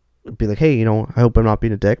so it'd be like, hey, I hope I'm not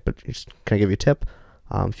being a dick, but can I give you a tip?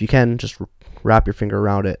 If you can, just wrap your finger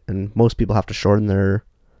around it. And most people have to shorten their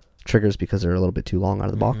triggers because they're a little bit too long out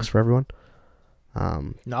of the box for everyone.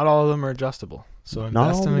 Not all of them are adjustable. So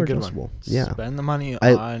invest in a good one. Yeah. Spend the money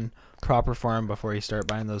on proper form before you start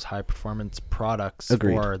buying those high performance products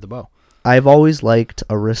for the bow. I've always liked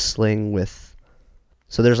a wrist sling with...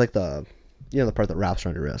 So there's like the part that wraps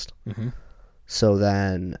around your wrist. Mm-hmm. So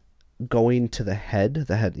then going to the head,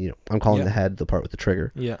 I'm calling the head the part with the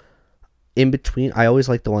trigger. Yeah. In between, I always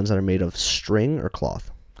like the ones that are made of string or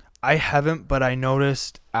cloth. I haven't, but I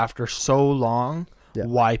noticed after so long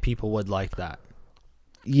why people would like that.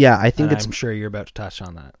 Yeah, I think I'm sure you're about to touch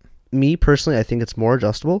on that. Me personally, I think it's more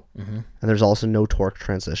adjustable, and there's also no torque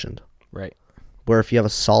transitioned. Right. Where if you have a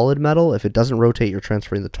solid metal, if it doesn't rotate, you're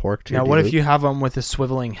transferring the torque to your what if you have them with a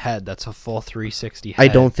swiveling head that's a full 360 head? I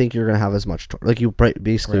don't think you're going to have as much torque. Like, you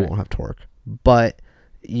basically won't have torque. But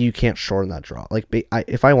you can't shorten that draw. Like,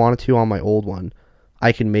 if I wanted to on my old one,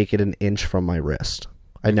 I can make it an inch from my wrist.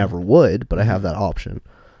 I never would, but I have that option.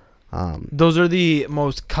 Those are the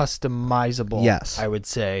most customizable, yes, I would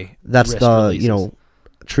say. That's the,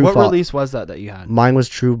 True. What release was that you had? Mine was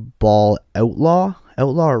True Ball Outlaw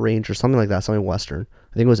or Range or something like that, something Western.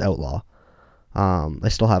 I think it was Outlaw. I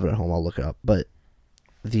still have it at home. I'll look it up. But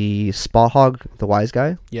the Spot Hog, the Wise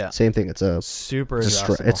Guy, same thing. It's a super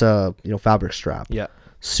adjustable. It's a fabric strap. Yeah,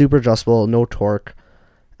 super adjustable, no torque,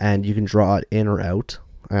 and you can draw it in or out.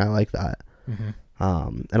 And I like that. Mm-hmm.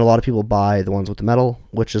 And a lot of people buy the ones with the metal,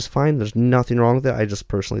 which is fine. There's nothing wrong with it. I just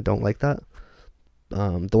personally don't like that.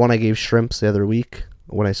 The one I gave Shrimps the other week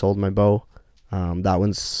when I sold my bow, that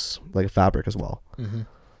one's like a fabric as well. Mm-hmm.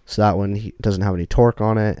 So that one, he doesn't have any torque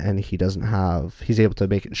on it, and he's able to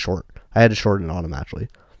make it short. I had to shorten it automatically.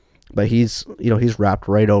 But he's wrapped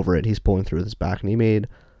right over it. He's pulling through with his back, and he made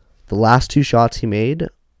the last 2 shots he made,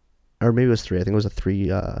 or maybe it was 3. I think it was a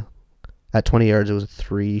 3, at 20 yards, it was a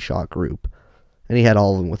 3-shot group. And he had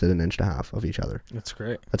all of them within 1.5 inches of each other. That's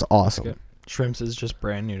great. That's awesome. That's Shrimps is just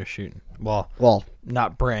brand new to shooting. Well,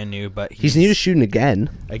 not brand new, but he's new to shooting again.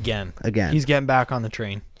 Again. He's getting back on the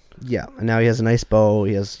train. Yeah, and now he has a nice bow.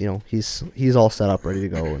 He has, he's all set up, ready to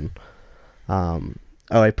go. And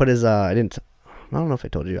I put his I don't know if I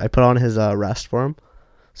told you. I put on his rest for him.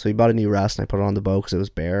 So he bought a new rest, and I put it on the bow because it was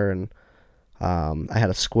bare, and I had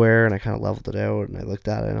a square, and I kind of leveled it out, and I looked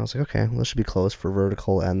at it, and I was like, okay, well, this should be close for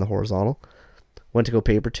vertical and the horizontal. Went to go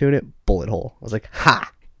paper tune it, bullet hole. I was like,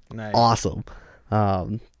 ha! Nice. Awesome.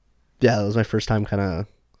 That was my first time kind of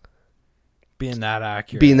being that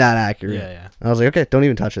accurate. Yeah. I was like, okay, don't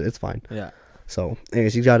even touch it. It's fine. Yeah. So,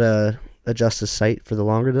 anyways, he's got to adjust his sight for the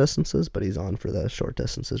longer distances, but he's on for the short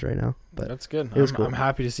distances right now. But that's good. Cool. I'm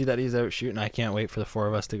happy to see that he's out shooting. I can't wait for the 4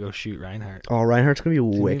 of us to go shoot Reinhardt. Oh, Reinhardt's going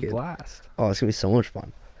to be wicked. Be a blast. Oh, it's going to be so much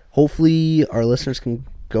fun. Hopefully, our listeners can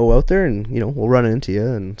go out there and we'll run into you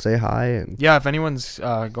and say hi. And if anyone's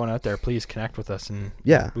going out there, please connect with us, and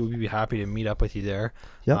we'll be happy to meet up with you there.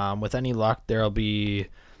 Yep. With any luck, there'll be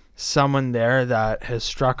someone there that has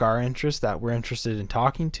struck our interest that we're interested in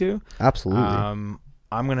talking to. Absolutely. I'm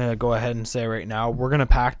gonna go ahead and say right now, we're gonna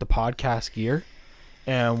pack the podcast gear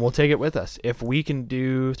and we'll take it with us. If we can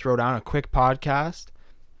throw down a quick podcast,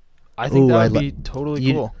 I think that would be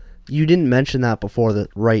totally cool. You didn't mention that before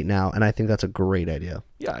right now, and I think that's a great idea.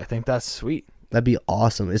 Yeah, I think that's sweet. That'd be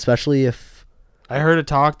awesome, especially if... I heard a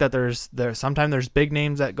talk that sometimes there's big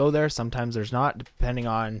names that go there, sometimes there's not, depending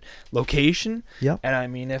on location. Yep. And I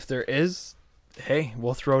mean, if there is hey,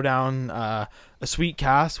 we'll throw down a sweet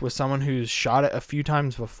cast with someone who's shot it a few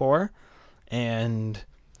times before, and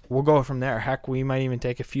we'll go from there. Heck, we might even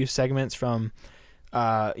take a few segments from,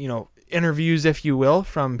 interviews, if you will,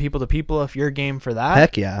 from people to people, if you're game for that.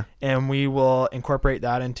 Heck yeah. And we will incorporate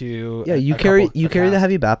that into you carry the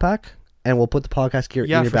heavy backpack, and we'll put the podcast gear in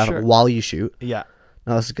your backpack while you shoot. Yeah.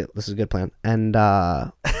 No, this is a good plan. And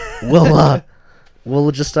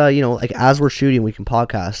we'll just like as we're shooting, we can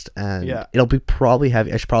podcast, and it'll be probably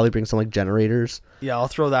heavy. I should probably bring some like generators. Yeah, I'll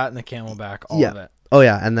throw that in the Camelback, all of it. Oh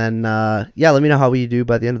yeah, and then let me know how we do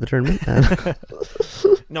by the end of the tournament.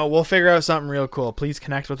 No, we'll figure out something real cool. Please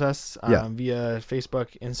connect with us via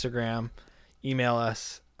Facebook, Instagram, email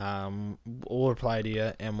us. We'll reply to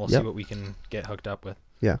you, and we'll see what we can get hooked up with.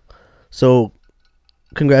 Yeah. So,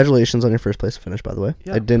 congratulations on your first place finish, by the way.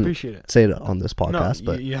 Yeah, I didn't appreciate it. say it on this podcast,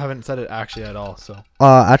 but you haven't said it actually at all. So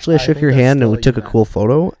actually, I shook your hand and we took a cool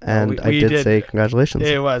photo, and I did say congratulations.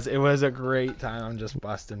 It was a great time. I'm just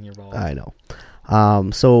busting your balls. I know.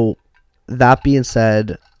 So that being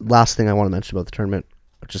said, last thing I want to mention about the tournament,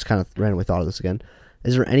 just kind of randomly thought of this again.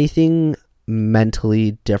 Is there anything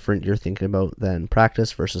mentally different you're thinking about than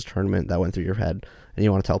practice versus tournament that went through your head, and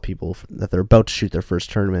you want to tell people that they're about to shoot their first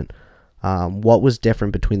tournament? What was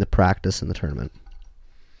different between the practice and the tournament?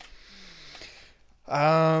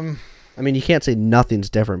 I mean, you can't say nothing's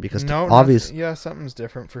different because obviously, something's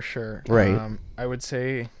different for sure. Right. I would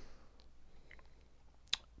say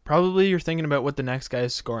probably you're thinking about what the next guy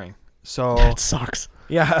is scoring. So that sucks.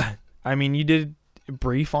 Yeah, I mean, you did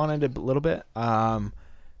brief on it a little bit.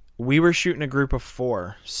 We were shooting a group of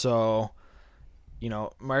 4, so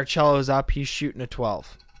Marcello's up. He's shooting a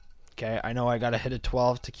 12. Okay, I know I got to hit a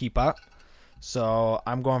 12 to keep up, so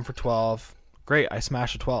I'm going for 12. Great, I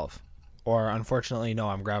smash a 12. Or unfortunately, no,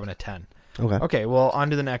 I'm grabbing a 10. Okay, well, on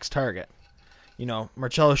to the next target.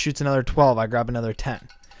 Marcello shoots another 12. I grab another 10.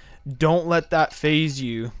 Don't let that phase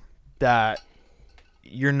you that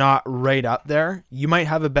you're not right up there. You might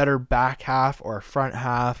have a better back half or front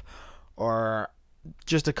half or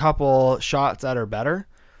just a couple shots that are better.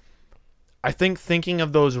 I think thinking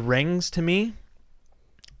of those rings to me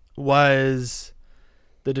was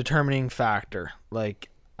the determining factor. Like,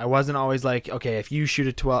 I wasn't always like, okay, if you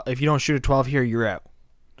don't shoot a 12 here, you're out.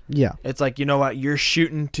 Yeah. It's like, you know what? You're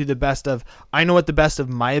shooting to the best of, I know what the best of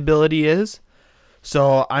my ability is.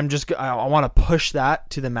 So I want to push that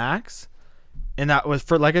to the max. And that was,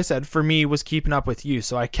 like I said, for me, was keeping up with you.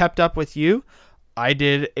 So I kept up with you. I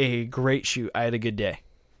did a great shoot. I had a good day.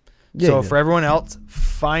 Yeah, so for everyone else,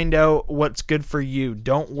 find out what's good for you.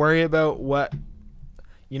 Don't worry about what,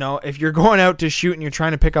 if you're going out to shoot and you're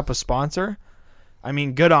trying to pick up a sponsor, I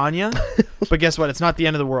mean, good on you. But guess what? It's not the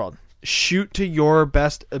end of the world. Shoot to your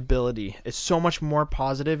best ability. It's so much more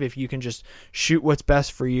positive if you can just shoot what's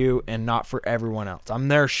best for you and not for everyone else. I'm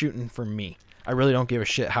there shooting for me. I really don't give a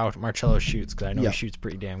shit how Marcello shoots because I know he shoots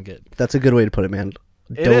pretty damn good. That's a good way to put it, man.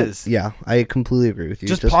 It is. Yeah, I completely agree with you.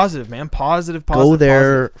 Just positive, man. Positive. Go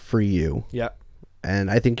there for you. Yeah.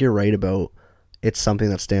 And I think you're right about it's something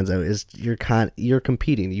that stands out is you're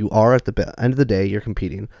competing. You are at the end of the day, you're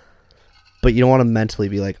competing. But you don't want to mentally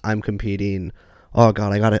be like, I'm competing. Oh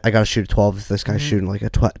God, I gotta shoot a 12 if this guy's shooting like a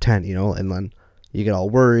 10, and then you get all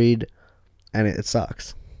worried, and it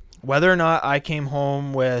sucks. Whether or not I came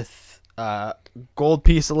home with gold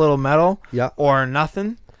piece of little metal, or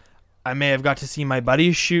nothing, I may have got to see my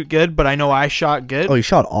buddies shoot good, but I know I shot good. Oh, you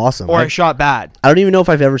shot awesome. Or I shot bad. I don't even know if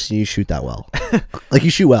I've ever seen you shoot that well. Like, you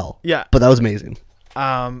shoot well. Yeah. But that was amazing.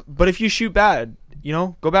 But if you shoot bad,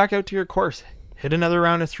 go back out to your course. Hit another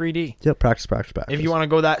round of 3D. Yep, practice. If you want to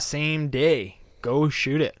go that same day, go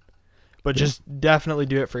shoot it. But just definitely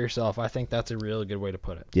do it for yourself. I think that's a really good way to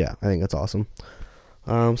put it. Yeah, I think that's awesome.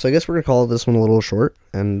 So I guess we're going to call this one a little short.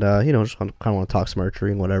 And, just kind of want to talk some archery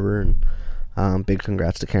and whatever. And big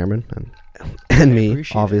congrats to Cameron and me,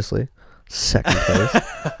 obviously. Second place.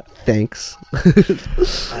 Thanks.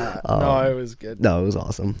 No, it was good. No, it was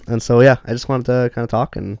awesome. And so, I just wanted to kind of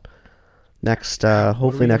talk. And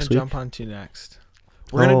hopefully next week. Jump on to next?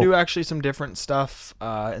 We're going to do actually some different stuff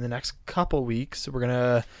in the next couple weeks.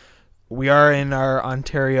 We are in our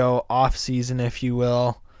Ontario off season, if you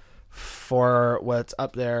will, for what's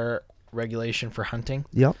up there, regulation for hunting.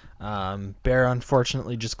 Yep. Bear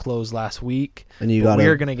unfortunately just closed last week. And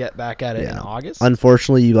we're going to get back at it in August.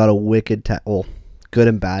 Unfortunately, you got a wicked good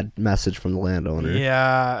and bad message from the landowner.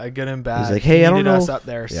 Yeah, a good and bad. He's like, hey, I don't know. Us up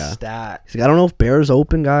there stat. He's like, I don't know if bear's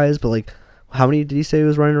open, guys, but like, how many did he say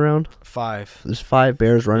was running around? 5. There's 5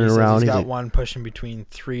 bears running around. He's got one pushing between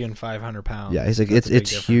 300 and 500 pounds. Yeah, he's like, it's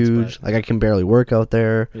huge. Like, I can barely work out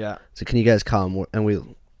there. Yeah. So can you guys come? And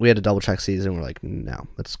we had a double check season. We're like, no,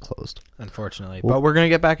 it's closed. Unfortunately. But we're going to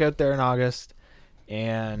get back out there in August.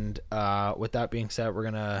 And with that being said, we're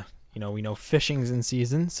going to, we know fishing's in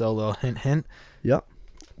season. So a little hint. Yep.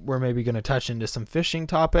 We're maybe going to touch into some fishing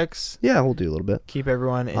topics. Yeah, we'll do a little bit. Keep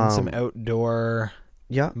everyone in some outdoor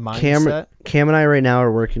mindset. Cam and I right now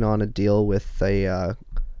are working on a deal with a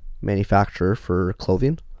manufacturer for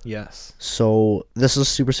clothing. Yes. So this is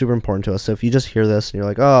super, super important to us. So if you just hear this and you're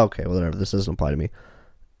like, oh, okay, well, whatever, this doesn't apply to me.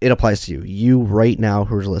 It applies to you. You right now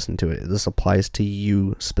who's listening to it, this applies to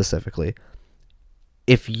you specifically.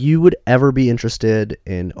 If you would ever be interested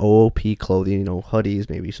in OOP clothing, hoodies,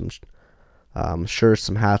 maybe some shirts,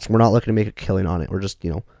 some hats, we're not looking to make a killing on it. We're just,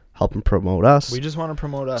 helping promote us. We just want to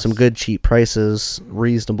promote us. Some good, cheap prices,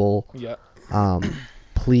 reasonable. Yeah.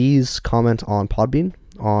 Please comment on Podbean,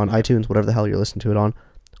 on iTunes, whatever the hell you're listening to it on,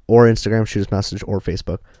 or Instagram, shoot us a message, or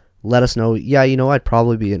Facebook. Let us know, I'd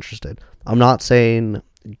probably be interested. I'm not saying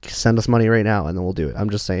send us money right now and then we'll do it.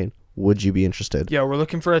 I'm just saying, would you be interested? Yeah, we're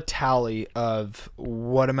looking for a tally of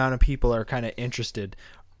what amount of people are kind of interested.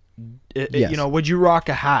 Yes. Would you rock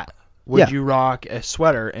a hat? Would you rock a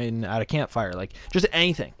sweater at a campfire? Like, just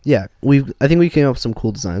anything. Yeah, I think we came up with some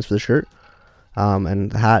cool designs for the shirt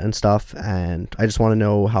and the hat and stuff, and I just want to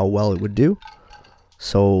know how well it would do.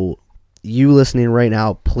 So you listening right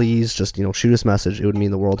now, please just, shoot us a message. It would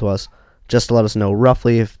mean the world to us. Just to let us know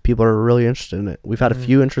roughly if people are really interested in it. We've had a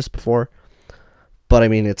few interests before, but I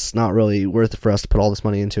mean, it's not really worth it for us to put all this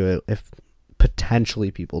money into it if potentially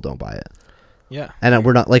people don't buy it. Yeah. And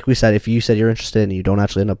we're not, like we said, if you said you're interested and you don't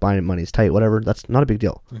actually end up buying it, money's tight, whatever, that's not a big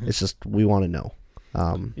deal. Mm-hmm. It's just, we want to know.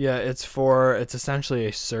 Yeah, it's essentially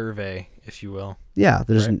a survey, if you will. Yeah,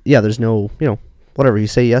 there's no, whatever. You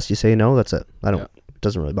say yes, you say no, that's it. It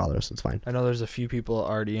doesn't really bother us. It's fine. I know there's a few people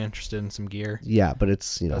already interested in some gear. Yeah, but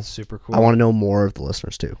it's, that's super cool. I want to know more of the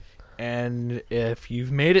listeners too. And if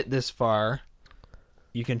you've made it this far,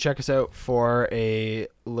 you can check us out for a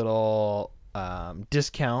little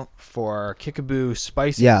discount for Kickaboo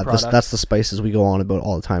spicy products. That's the spices we go on about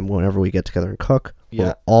all the time whenever we get together and cook. Yeah.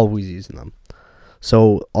 We're always using them.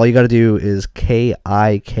 So all you got to do is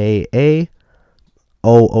KIKA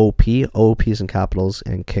OOP. OOP is in capitals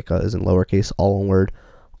and Kika is in lowercase, all one word,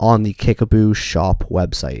 on the Kickaboo shop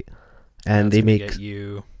website. And they make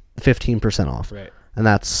you 15% off. Right. And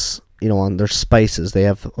that's, on their spices. They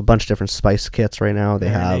have a bunch of different spice kits right now. They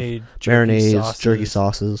have marinades, jerky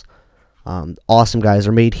sauces. Awesome guys.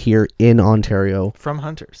 They're made here in Ontario. From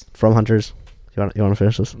Hunters. You want to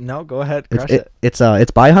finish this? No, go ahead. Crush it.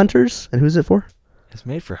 It's by Hunters. And who's it for? It's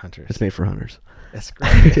made for Hunters. It's made for Hunters. That's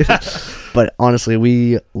great. But honestly,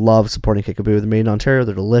 we love supporting Kickaboo. They're made in Ontario.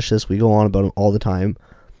 They're delicious. We go on about them all the time.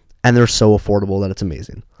 And they're so affordable that it's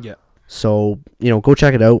amazing. Yeah. So, go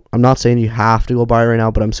check it out. I'm not saying you have to go buy it right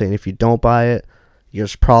now, but I'm saying if you don't buy it,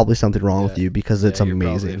 there's probably something wrong with you because it's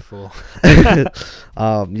amazing. You're probably a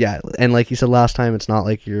fool. And like you said last time, it's not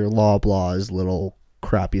like your Loblaws little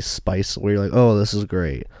crappy spice where you're like, oh, this is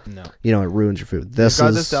great. No. It ruins your food. This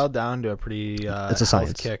got this dialed down to a pretty it's a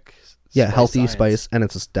science kick. Yeah, healthy spice, and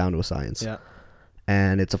it's down to a science. Yeah.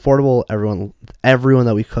 And it's affordable. Everyone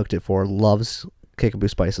that we cooked it for loves Kickaboo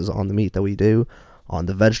spices on the meat that we do, on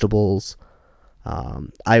the vegetables.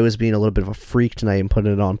 I was being a little bit of a freak tonight and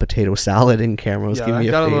putting it on potato salad, and Cameron was giving me a face.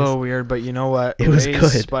 It got a little weird, but you know what? It was good.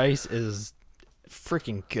 Spice is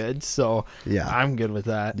freaking good, so yeah, I'm good with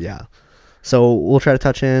that. Yeah. So we'll try to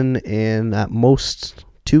touch in at most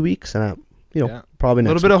 2 weeks, and probably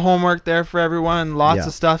next a little bit of homework there for everyone. Lots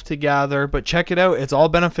of stuff to gather, but check it out. It's all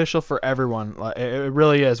beneficial for everyone. It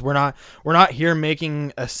really is. We're not here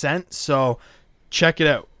making a cent, so check it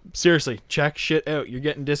out. Seriously, check shit out. You're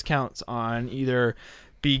getting discounts on either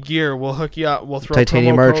B Gear. We'll hook you up. We'll throw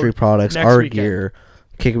Titanium Archery products, our gear,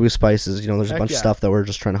 Kickaboo spices. There's a bunch of stuff that we're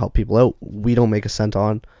just trying to help people out. We don't make a cent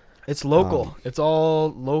on. It's local. It's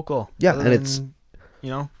all local. Yeah, and it's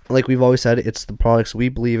like we've always said, it's the products we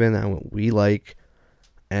believe in and what we like,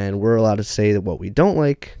 and we're allowed to say that what we don't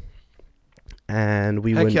like. And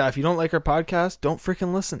we Heck yeah, if you don't like our podcast, don't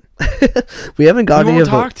freaking listen. We haven't got any of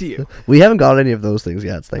talk to you. We haven't got any of those things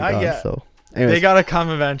yet, thank God. Yet. So anyways. They gotta come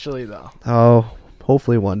eventually though. Oh,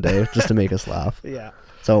 hopefully one day, just to make us laugh. Yeah.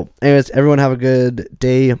 So anyways, everyone have a good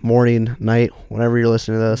day, morning, night, whenever you're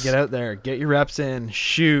listening to this. Get out there, get your reps in,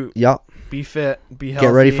 shoot. Yep. Be fit, be healthy.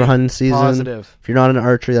 Get ready for hunting season. Positive. If you're not into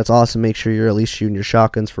archery, that's awesome. Make sure you're at least shooting your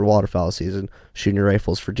shotguns for waterfowl season, shooting your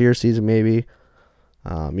rifles for deer season maybe.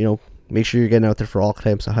 Make sure you're getting out there for all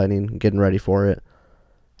types of hunting, getting ready for it.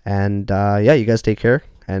 And, you guys take care.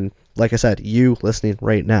 And like I said, you listening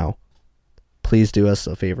right now, please do us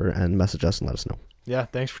a favor and message us and let us know. Yeah,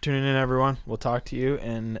 thanks for tuning in, everyone. We'll talk to you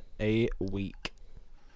in a week.